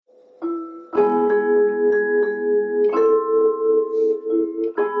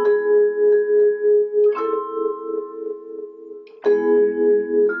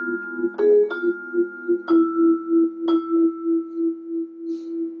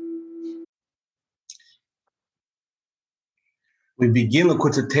We begin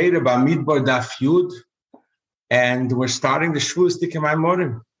Likkutei Bamidbar Daf Yud, and we're starting the Shavuos Dikei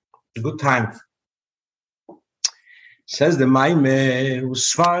Morim. A good time. Says the Maimeh,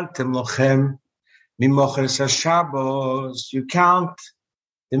 Usvartem Lachem Mimocheres HaShabbos. You count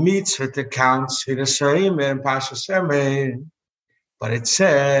the mitzvah that counts for the Seimer and Pasha Sefer, but it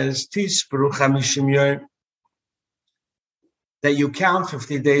says Tisperu Chamishim Yom, that you count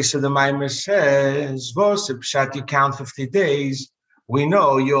 50 days. So the Maimeh says, Vos Pshat, you count 50 days. We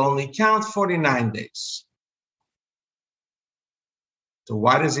know you only count 49 days. So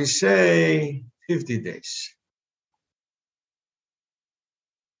why does he say 50 days?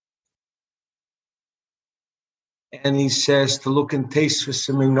 And he says to look and taste for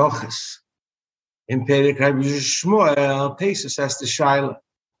some inochas. In Perek Rabbi Shmuel, Tesis as the Shaila.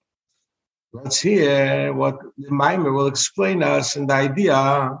 Let's hear what the Maimeh will explain us in the idea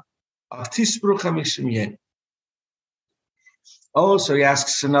of Tisperu Chamishim Yom. Also, he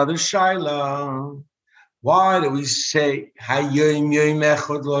asks another Shaila. Why do we say Hayom Yom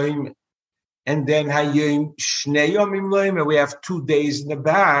Echad Loim and then Hayom Shnei Yomim Loim? We have 2 days in the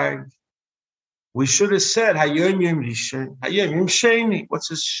bag. We should have said Hayom Yom Rishon, Hayom Yom Sheni. What's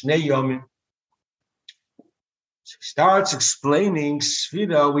this Shnei Yomim? So he starts explaining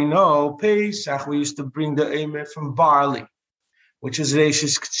Svira. We know Pesach. We used to bring the Eimer from barley, which is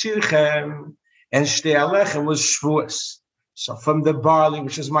Reishis K'tzirchem, and Shtei Lachem was Shavuos. So from the barley,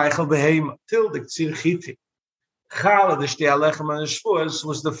 which is Michael Behema, till the K'tzir Chiti, Chala, the Shtei Lachem and the Shavuos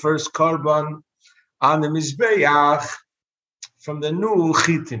was the first korban on the Mizbeach from the new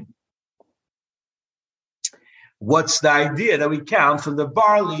Chitim. What's the idea that we count from the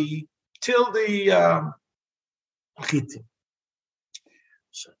barley till the Chitim?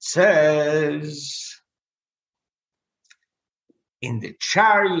 So it says in the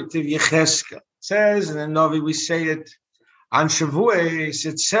chariot of Yecheskel, it says in the Novi, we say it on Shavuos,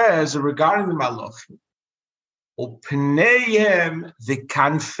 it says regarding the Malachim, Upneihem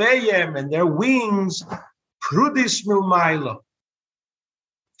v'kanfeihem, and their wings, prudis milmailo.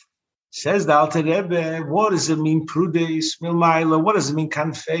 Says the Alter Rebbe, what does it mean, prudis milmailo? What does it mean,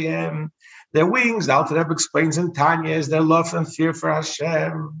 kanfeihem? Their wings, the Alter Rebbe explains in Tanya, is their love and fear for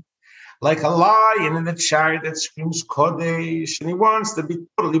Hashem. Like a lion in the chariot that screams Kodesh, and he wants to be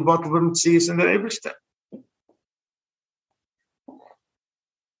totally bottled with Mitzvahs and the Eibishter.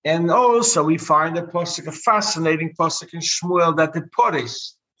 And also we find a fascinating pasuk in Shmuel, that the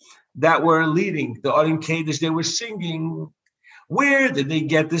Poris that were leading the Orim Kodesh, they were singing. Where did they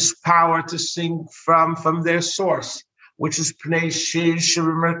get this power to sing from their source, which is Pnei Shir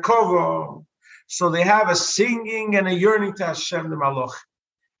Shirim Merkovo? So they have a singing and a yearning to Hashem the Malach.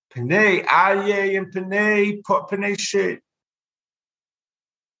 Pnei Aryeh and Pnei Shir.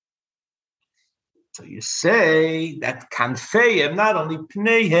 So you say that Kanfeyem, not only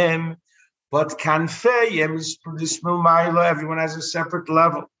Pneihem, but Kanfeyem is Prudis Milmailo. Everyone has a separate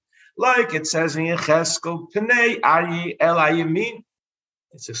level. Like it says in Yecheskel, Pnei Ayi El Ayamin.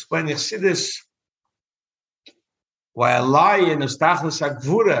 It's explaining Chassidus. Why a lion is Tachlis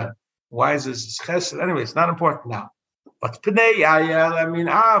HaGvura? Why is this Chesed? Anyway, it's not important now. But Pnei Ayi El Ayamin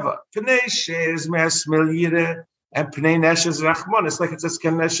Ava. Pnei Sheir is Me'as Milyire. And Pnei Nesh is Rachmonis, like it says,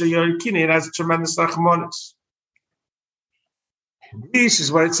 Ken Nesh Yorikini, it has a tremendous Rachmonis. This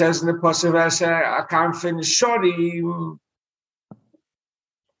is what it says in the Pasuk, I can't finish Shorim.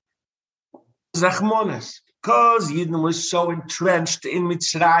 Rachmonis, because Yidden was so entrenched in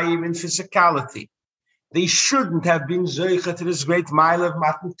Mitzrayim, in physicality. They shouldn't have been Zoicha to this great mile of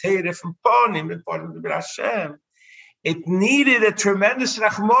Matan Teireh from Ponim, and Ponim to Hashem. It needed a tremendous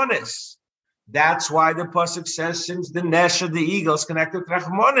Rachmonis. That's why the pasuk says, since the nesh of the eagle is connected to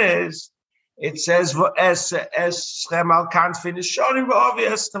Rachmonis, it says, can't finish shorim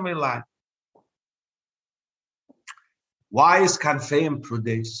v'obvious to milan. Why is Kanfeim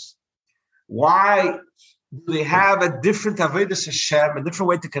Prudes? Why do they have a different Avodas Hashem, a different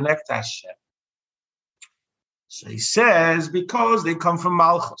way to connect to Hashem? So he says, because they come from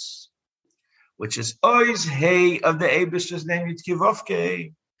Malchus, which is Ois Hey of the Eibishter's name,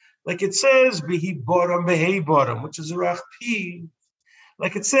 Yitkivovke. Like it says, Bihi Boram, Behei Boram, which is a Rach Pi.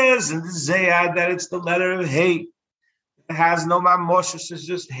 Like it says in the Zayad that it's the letter of Hey. It has no Mamoshes, it's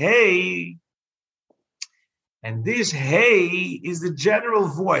just Hey. And this Hey is the general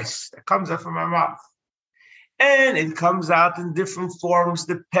voice that comes out from our mouth. And it comes out in different forms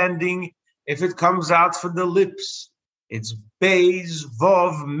depending if it comes out from the lips. It's Beis,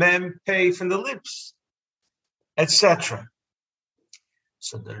 Vov, Mem, Pei from the lips, etc.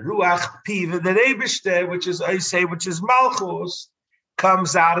 So the Ruach Piva, the Eibishter, which is Oisei, which is Malchus,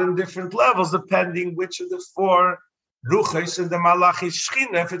 comes out in different levels depending which of the four Ruchos in the Malach is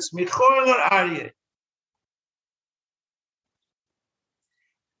Shchina, if it's Michoel or Aryeh.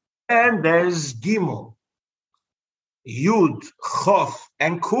 And there's Gimel, Yud, Chof,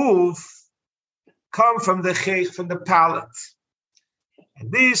 and Kuf come from the Chech, from the palate.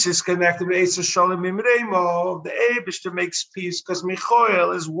 And this is connected with Eitz Shalom Imreimo. The Eibishter makes peace because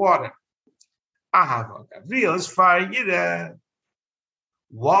Michoel is water. Ahava Gavril is fire Yira.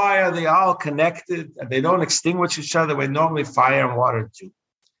 Why are they all connected and they don't extinguish each other when normally fire and water do?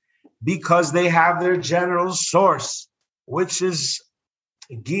 Because they have their general source, which is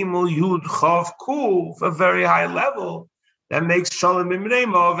Gimel Yud Chav Kuf, a very high level that makes Shalom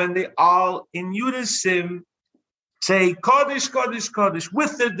Imreimov, and they all in unison say Kodesh, Kodesh, Kodesh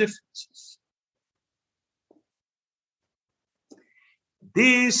with their differences.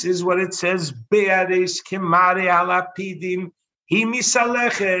 This is what it says, Be'ares Kimare Alapidim.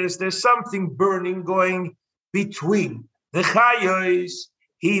 There's something burning going between the chayos.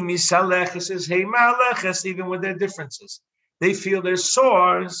 Is even with their differences. They feel their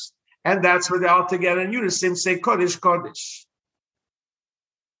sores, and that's where they're all together in unison say Kodesh, Kodesh.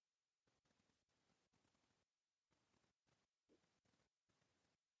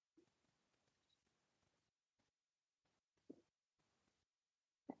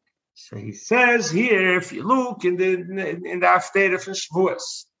 So he says here, if you look in the Haftarah of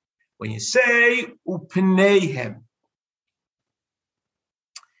Shavuos, when you say upneihem,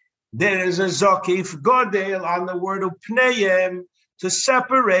 there is a zokif godel on the word upneihem to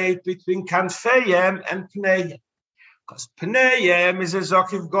separate between kanfeihem and pneihem, because pneihem is a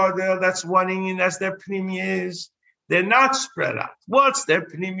zokif godel that's one union as their pnimi is. They're not spread out. What's their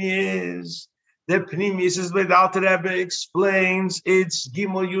pnimi is? The Pnimis is with Alter Rebbe explains it's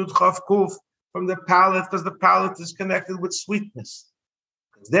Gimel Yud Chav Kuf from the palate, because the palate is connected with sweetness.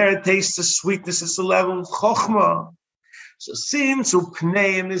 There it tastes the sweetness, it's a level of Chochmah. So since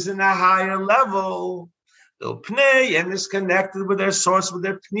Upneim is in a higher level, the Upneim is connected with their source, with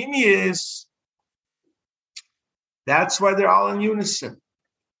their Pnimis. That's why they're all in unison.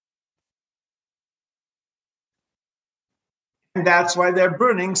 And that's why they're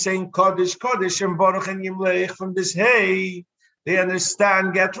burning, saying Kodesh, Kodesh, and Baruch and Yimleich from this hay. They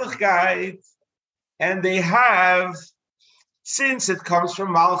understand Getlichkeit, and they have, since it comes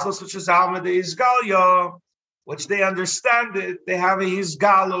from Malchus, which is Alma de Izgalya, which they understand it, they have a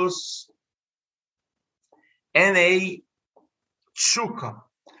Izgalus and a Tshuka.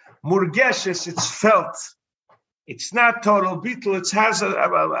 Murgeshes, it's felt. It's not total beetle, it has a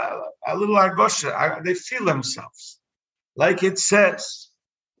little argosha. They feel themselves. Like it says,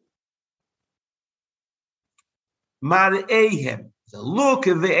 Mar'ehem, the look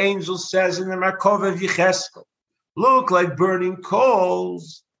of the angel says in the Markov of Yecheskel, look like burning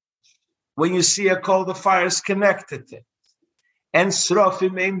coals. When you see a coal, the fire is connected to it. And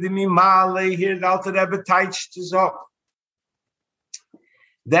Srofim aimed in Mimale, here the Alter Rebbe touched is up.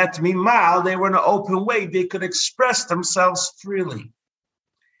 That Mimal, they were in an open way, they could express themselves freely.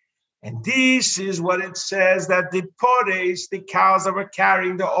 And this is what it says, that the Pores, the cows that were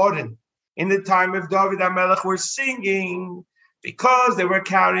carrying the Odin, in the time of David HaMelech were singing, because they were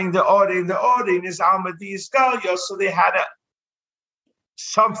carrying the Odin. The Odin is Almadi Galya, so they had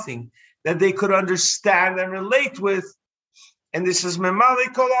something that they could understand and relate with. And this is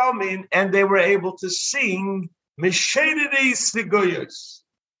Memali Kol Almin, and they were able to sing Meshedei Siguyos.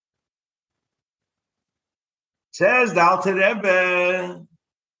 Says the Alter Rebbe,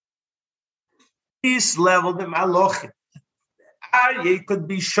 this level, the Malachim. Aryeh could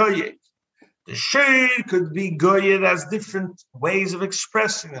be Shoyed. The Shoyed could be Goyed as different ways of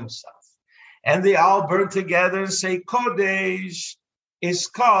expressing themselves. And they all burn together and say Kodesh is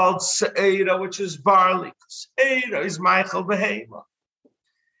called Se'era, which is barley. Se'era is Michael Behema.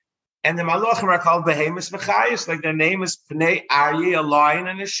 And the Malachim are called Behemoth V'chayis, like their name is Pnei Aryeh, a lion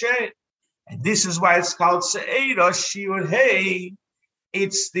and a Shoyed. And this is why it's called Se'era, Shiur Hey.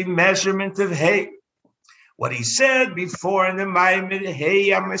 It's the measurement of hay. What he said before in the Maimid, hey,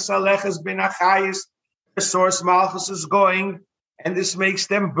 Amisalechas bin Achayis, the source Malchus is going, and this makes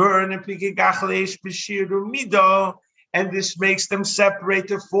them burn, and Pikigachleish Bishiru Mido, and this makes them separate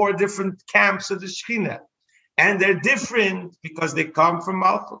to 4 different camps of the Shekhinah. And they're different because they come from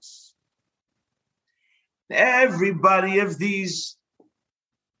Malchus. Everybody of these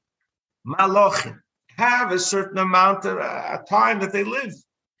Malachim have a certain amount of time that they live.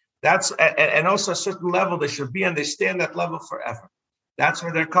 That's and also a certain level they should be, and they stay on that level forever. That's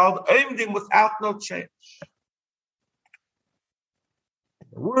where they're called Oimdim, without no change.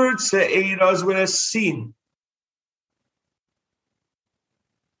 The word Se'era is with a sin.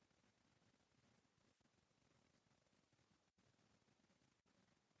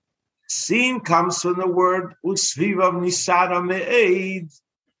 Sin comes from the word usvivav nisara me'ed.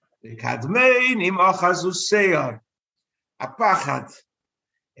 V'kadmein im ochazu seyar. A pachad.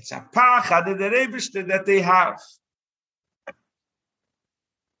 It's a pachad in the Rebishter that they have.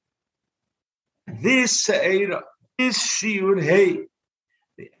 This se'era, this shiur hey,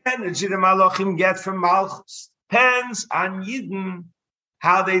 the energy the Malachim get from Malchus depends on Yidden,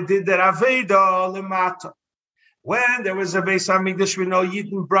 how they did their Aveda Lemata. When there was a Beis Hamikdash, we know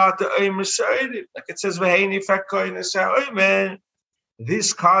Yidden brought the Omer Seidim. Like it says, V'heini Fakoin Omer.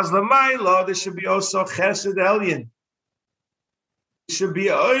 This caused the Maila, there should be also Chesed Elyon. There should be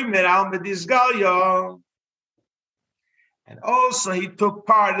Omer Al Medizgalya. And also he took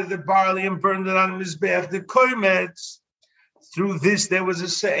part of the barley and burned it on Mizbeach, the Koimets. Through this, there was a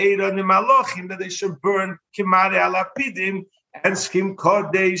Se'er on the Malachim that they should burn Kimare Alapidim and Skim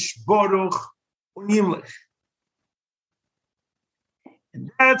Kodesh, Boruch, Unimlich. And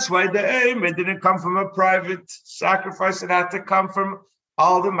that's why the Eimer didn't come from a private sacrifice. It had to come from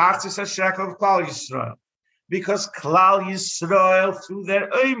all the Machzis HaShekel of Klal Yisrael. Because Klal Yisrael, through their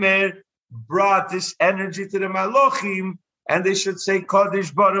Eimer, brought this energy to the Malachim, and they should say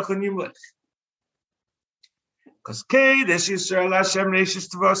Kodesh, Baruch, Unimlich. Because Kodesh Yisrael Hashem Neishis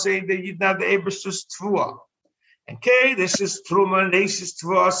Tvua say that you not the Ebershus Tvua. And Kodesh is Truma Neishis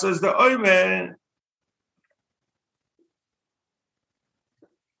Tvua says the Omer.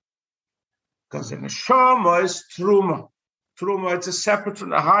 Because in the Neshama is Truma. Truma, it's a separate from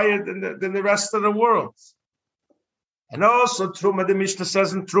the higher than the rest of the world. And also Truma, the Mishnah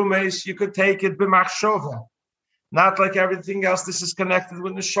says in Truma is you could take it b'machshova. Not like everything else, this is connected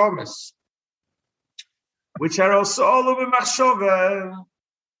with the Neshamas, which are also all over Machshova.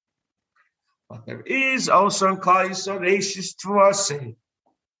 But there is also in Klal Yisrael Reishis Tvua,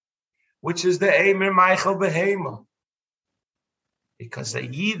 which is the Eimer Michael Behema. Because the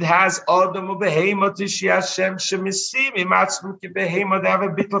Yid has Adam or Behema Tishi Hashem Shemisim Imatzim Ki Behema. They have a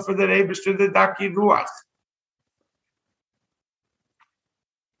bittul for the Rebbe to the Daki Ruach.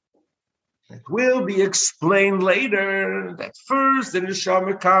 It will be explained later that first the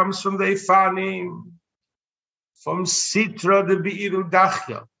Neshama comes from the Ifanim, from Sitra the Be'iru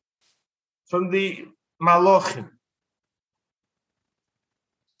Dachya, from the Malachim.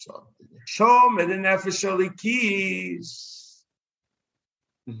 So the Neshama and the Nefesh Alikis,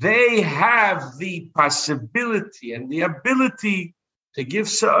 they have the possibility and the ability to give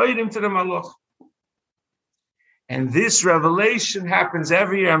Sa'idim to the Malachim. And this revelation happens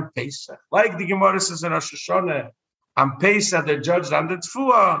every year on Pesach. Like the Gemara says in Rosh Hashanah, on Pesach they're judged on the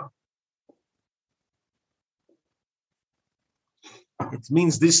Tfuah. It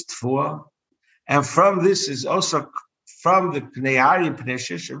means this Tfuah. And from this is also from the Pnei Ari and Pnei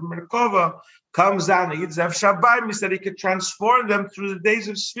Shish, Merkova comes down, the Yitzhak Shabbai means that he can transform them through the days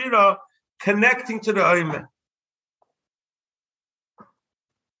of Sfira, connecting to the Omer.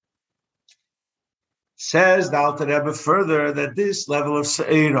 Says the Alter Rebbe further that this level of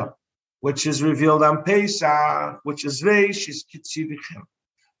Se'era, which is revealed on Pesach, which is Reish, is Kitzivichem.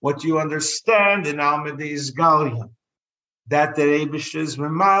 What you understand in Almedi is Galia, that the Rebbe is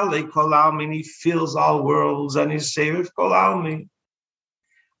Memale Kol Almin, he fills all worlds, and he's saved Kol Almin.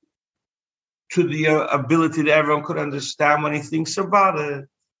 To the ability that everyone could understand when he thinks about it.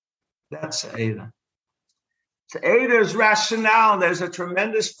 That's Se'era. Se'era is rationale. There's a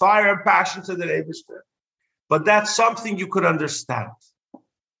tremendous fire and passion to the Rebbe. But that's something you could understand.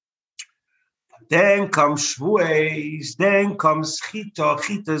 Then comes Shvuos, then comes Chita.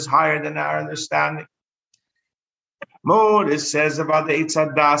 Chita is higher than our understanding. More, it says about the Eitz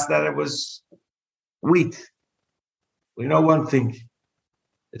Hadas that it was wheat. We know one thing.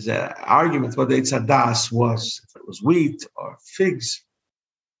 There's an argument what the Eitz Hadas was, if it was wheat or figs.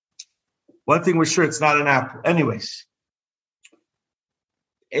 One thing we're sure it's not an apple. Anyways,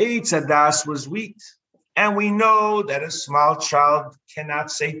 Eitz Hadas was wheat. And we know that a small child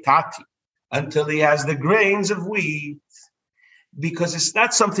cannot say Tati until he has the grains of wheat, because it's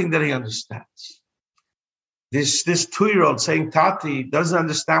not something that he understands. This 2-year-old saying Tati doesn't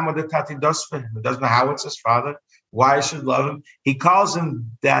understand what the Tati does for him. He doesn't know how it's his father, why I should love him. He calls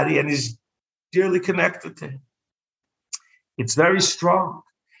him daddy and he's dearly connected to him. It's very strong.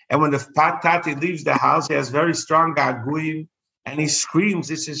 And when the Tati leaves the house, he has very strong gaguyim and he screams,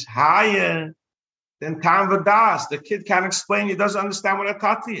 this is higher. Then Tam Vadas, the kid can't explain, he doesn't understand what a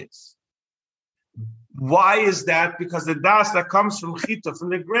Tati is. Why is that? Because the das that comes from Chita, from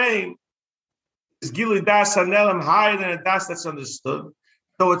the grain, is Gilu Das Hanelam, higher than a das that's understood.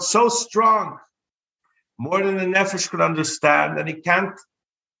 So it's so strong, more than the Nefesh could understand, and he can't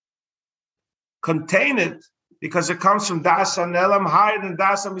contain it. because it comes from Dasa Nelam higher than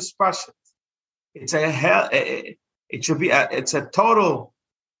Dasa Mispashet. It's a total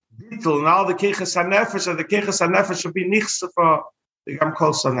detail, and all the Keiches HaNefesh, and the Keiches HaNefesh should be nichse for the Gam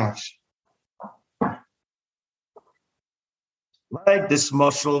Kol Sanafsh. Like this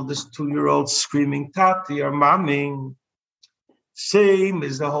mashal, this 2-year-old screaming Tati or Mami, same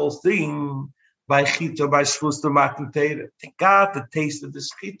is the whole thing by Chito, by Shvus to Matan Teira. They got the taste of this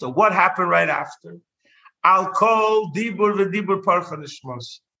Chito. What happened right after? Al Kol Dibur v'Dibur Parcha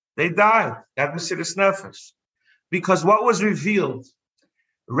Nishmos. They died. That Mesiras Nefesh. Because what was revealed?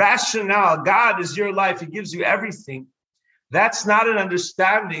 Rationale, God is your life. He gives you everything. That's not an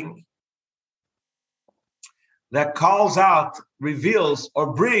understanding that calls out, reveals,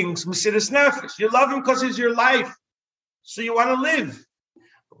 or brings Mesiras Nefesh. You love him because he's your life. So you want to live.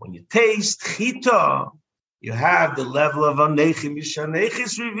 But when you taste Chita, you have the level of Anechi Mishanechi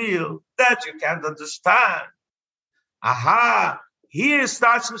is revealed that you can't understand. Aha! Here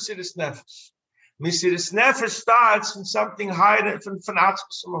starts Mesiras Nefesh. Mesiras Nefesh starts from something higher from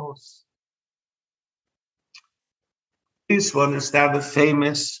Atzmos Mahos. Please understand the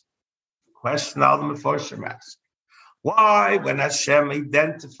famous question all the Meforshim ask. Why, when Hashem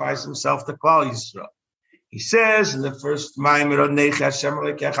identifies himself to Klal Yisrael, he says in the first Maimer on Neich Hashem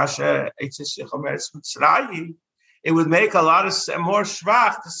Lekech Hashem Eitzesichom Eretz Mitzrayim, it would make a lot of more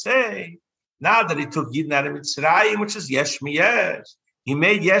shvach to say, now that he took Yidden out of Mitzrayim, which is Yesh Miyesh, he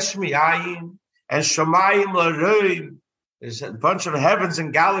made Yesh Miyayin and Shomayim L'Roim. There's a bunch of heavens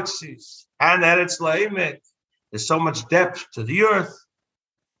and galaxies, and Eretz La'imek. There's so much depth to the earth,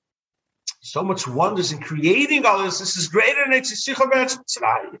 so much wonders in creating all this. This is greater than Eitzesichom Eretz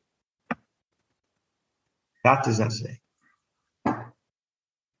Mitzrayim. That does that say?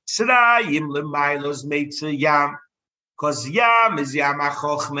 Mitzrayim L'Mailos Meitzer Yam. Because Yam is Yam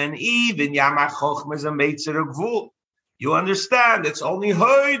HaChochma, and even Yam HaChochma is a Meitzer Gvul. You understand? It's only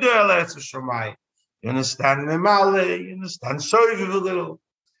Hoyder Eretz Shamayim. You understand Memale, you understand Soiviv a little.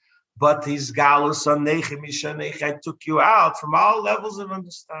 But his Galus on Nechi Mishanechi, I took you out from all levels of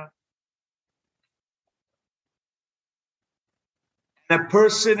understanding. A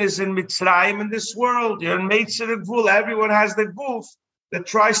person is in Mitzrayim in this world. You're in Meitzer Gvul. Everyone has the Gvul that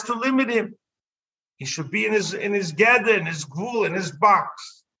tries to limit him. He should be in his Geder, in his Gvul, in his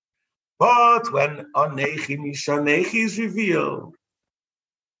box. But when Anechi Mishanechi is revealed,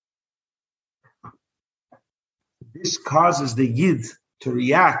 this causes the Yid to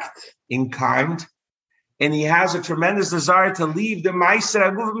react in kind, and he has a tremendous desire to leave the Meiser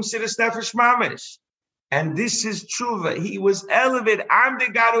Aguv Mesiras Nefesh Mamish. And this is tshuva. He was elevated. I'm the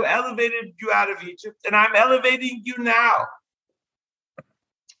God who elevated you out of Egypt, and I'm elevating you now.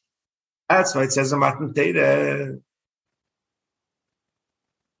 That's why it says in Matan Teira.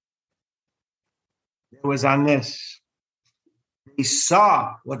 There was Anes. They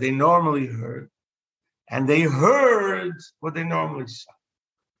saw what they normally heard, and they heard what they normally saw.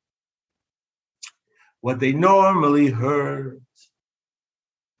 What they normally heard,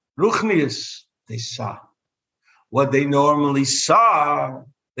 Ruchnius, they saw. What they normally saw,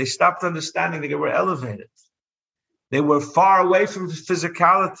 they stopped understanding. They were elevated. They were far away from the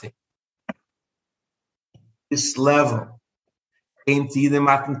physicality. This level. Ain't the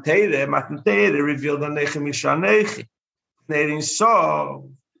Matan Teira revealed on Nechi Mishanechi. They didn't saw.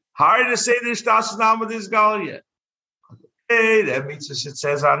 Hard to say this Shtas Nama this Galia. That mitzvah it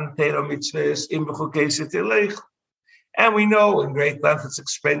says on Teira mitzvahs in Bechukeiset Eleich. And we know in great length it's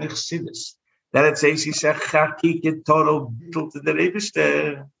explained in Chassidus that it says he said Chakik total bittul to the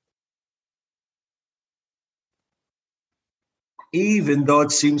Rebishter. Even though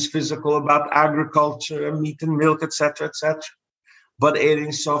it seems physical about agriculture and meat and milk, etc., etc. But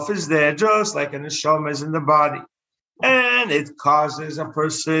Ein Sof is there just like an neshama is in the body. And it causes a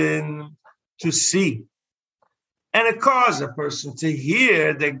person to see. And it causes a person to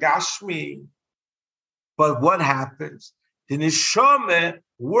hear the Gashmi. But what happens? The neshama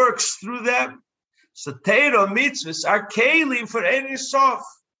works through them. So Torah mitzvahs are kelim for Ein Sof.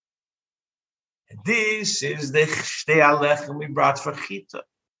 This is the Shtei Alechem we brought for Chita.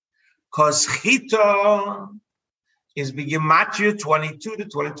 Because Chita is B'Gematria 22, the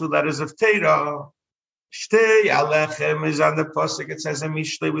 22 letters of Torah. Shtei Alechem is on the Pasuk. It says in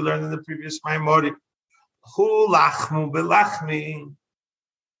Mishlei, we learned in the previous Maimori, Hu Lachmu B'Lachmi,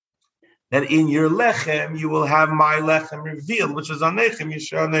 that in your Lechem you will have my Lechem revealed, which is Anechem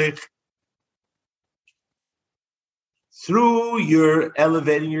Yishanech. Through your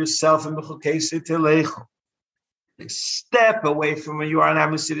elevating yourself in Bechukeiset Elecho, step away from where you are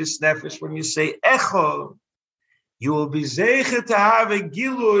in Mesiras Nefesh. When you say Echo, you will be zeicher to have a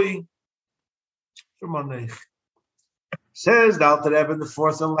gilui from Anech. Says the Alter Rebbe in the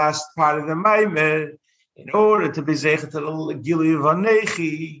fourth and last part of the Maimer, in order to be zeichet to the Gili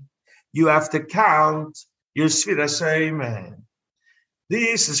Vanechi, you have to count your Sfiras Amen.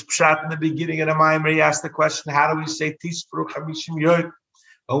 This is Pshat in the beginning of the Maimer. He asked the question, how do we say Tispru Chamishim Yod?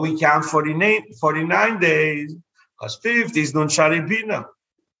 When we count 49 days, because 50 is Nun Sharibina,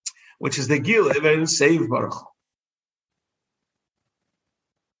 which is the Gil even Save Baruch.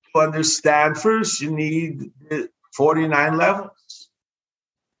 To understand first, you need the 49 levels.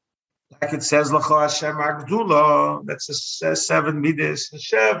 Like it says, L'cho Hashem Agdula, that's a 7 midas, and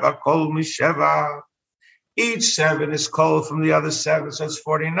Sheva, Kol Misheva. Each 7 is called from the other 7, so it's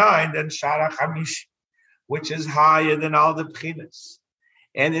 49. Then Shara Chamish, which is higher than all the Bchinas.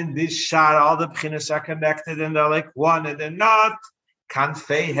 And in this Shara, all the Bchinas are connected, and they're like one, and they're not.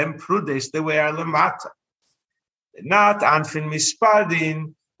 Kanfei Hem Prudes, the way are Lamata. They're not Anfin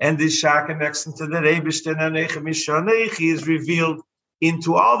Mispadin, and this Shara connects into the Rebishten, and Nechem Mishonechi is revealed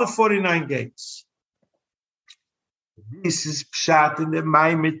into all the 49 gates. This is Pshat in the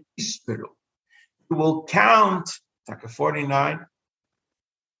Maimet Isperu. Will count like a 49,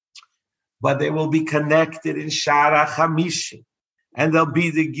 but they will be connected in Shara Chamishi, and they'll be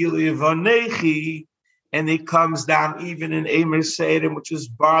the Gili Vanechi, and it comes down even in Emer Seirim, which is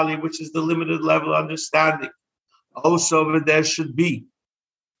barley, which is the limited level understanding. Also, there should be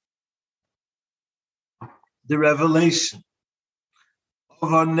the revelation of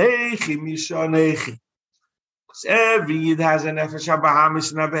Vanechi Mishanechi. Every Yid has an Nefesh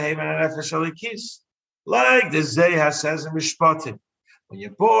HaBahamis and a Behem and a Nefesh Alikis. Like the Zehah says in Mishpatim. When you're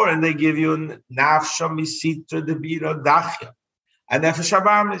born, they give you Nafsha Misitra de Biro Dachya. A Nefesh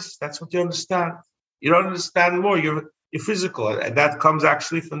HaBahamis. That's what you understand. You don't understand more. You're physical. And that comes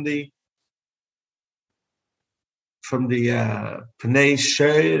actually from the Pnei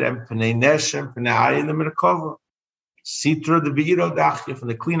Sheir and Pnei Nesh and Pnei Ayin and Merkava. Sitra de Biro Dachya, from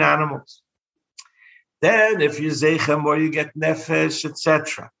the clean animals. Then, if you zeichem or you get nefesh,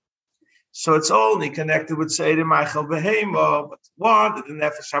 etc. So it's only connected with Seirim Eichel Behemo, but one, that the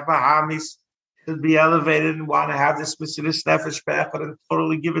nefesh habahamis should be elevated and want to have this specific nefesh be'echad and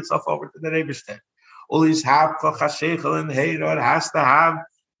totally give itself over to the Rebishter. Ulis hapcha chashechel and heiro, it has to have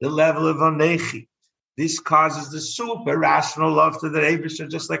the level of onechi. This causes the super rational love to the Rebishter,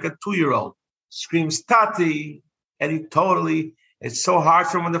 just like a 2-year-old screams tati, and he totally, it's so hard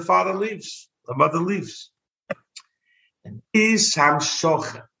for him when the father leaves. The mother leaves. And this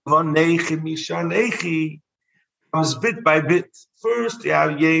hamshocha vanechi mishanechi comes bit by bit. First you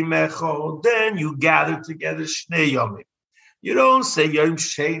have yom echad, then you gather together shnei yomim. You don't say yom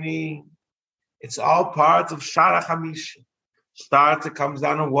sheni. It's all part of Shara Chamishi. Starter comes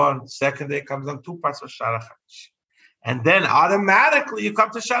down on 1, second day comes on 2 parts of Shara Chamishi. And then automatically you come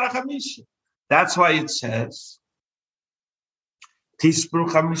to Shara Chamishi. That's why it says Tispru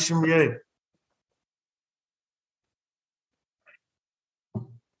Chamishim Yeh.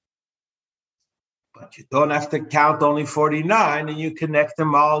 But you don't have to count only 49, and you connect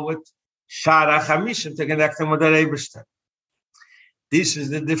them all with Shara Chamishim to connect them with the Rebishter. This is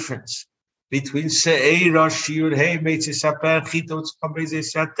the difference between Se'era, Shir, Hey, Meitzi, Saper, Chito, Tzkabeze,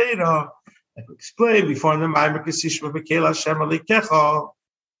 Satera, like we explained before in the Maimer Kesishma, Bekel Hashem Alikecha,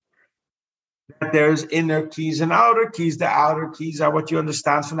 that there's inner keys and outer keys. The outer keys are what you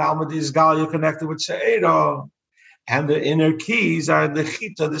understand from Alma Dizgal, you're connected with Se'era. And the inner keys are the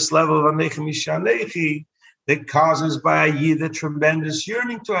chita, this level of anechi mishanechi, that causes by a yid a tremendous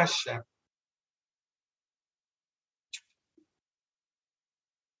yearning to Hashem.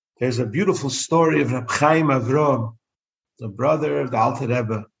 There's a beautiful story of Reb Chaim Avrom, the brother of the Alter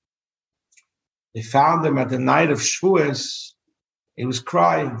Rebbe. They found him at the night of Shavuos. He was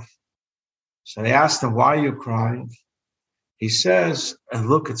crying. So they asked him, "Why are you crying?" He says, and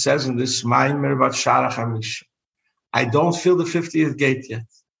look, it says in this Maimer about Shara Chamish, I don't feel the 50th gate yet.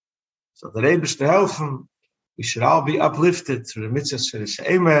 So the Rebbe is to help him. We should all be uplifted through the mitzvahs for the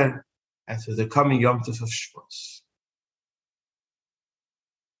Shemer and through the coming Yom Tov of Shavuos.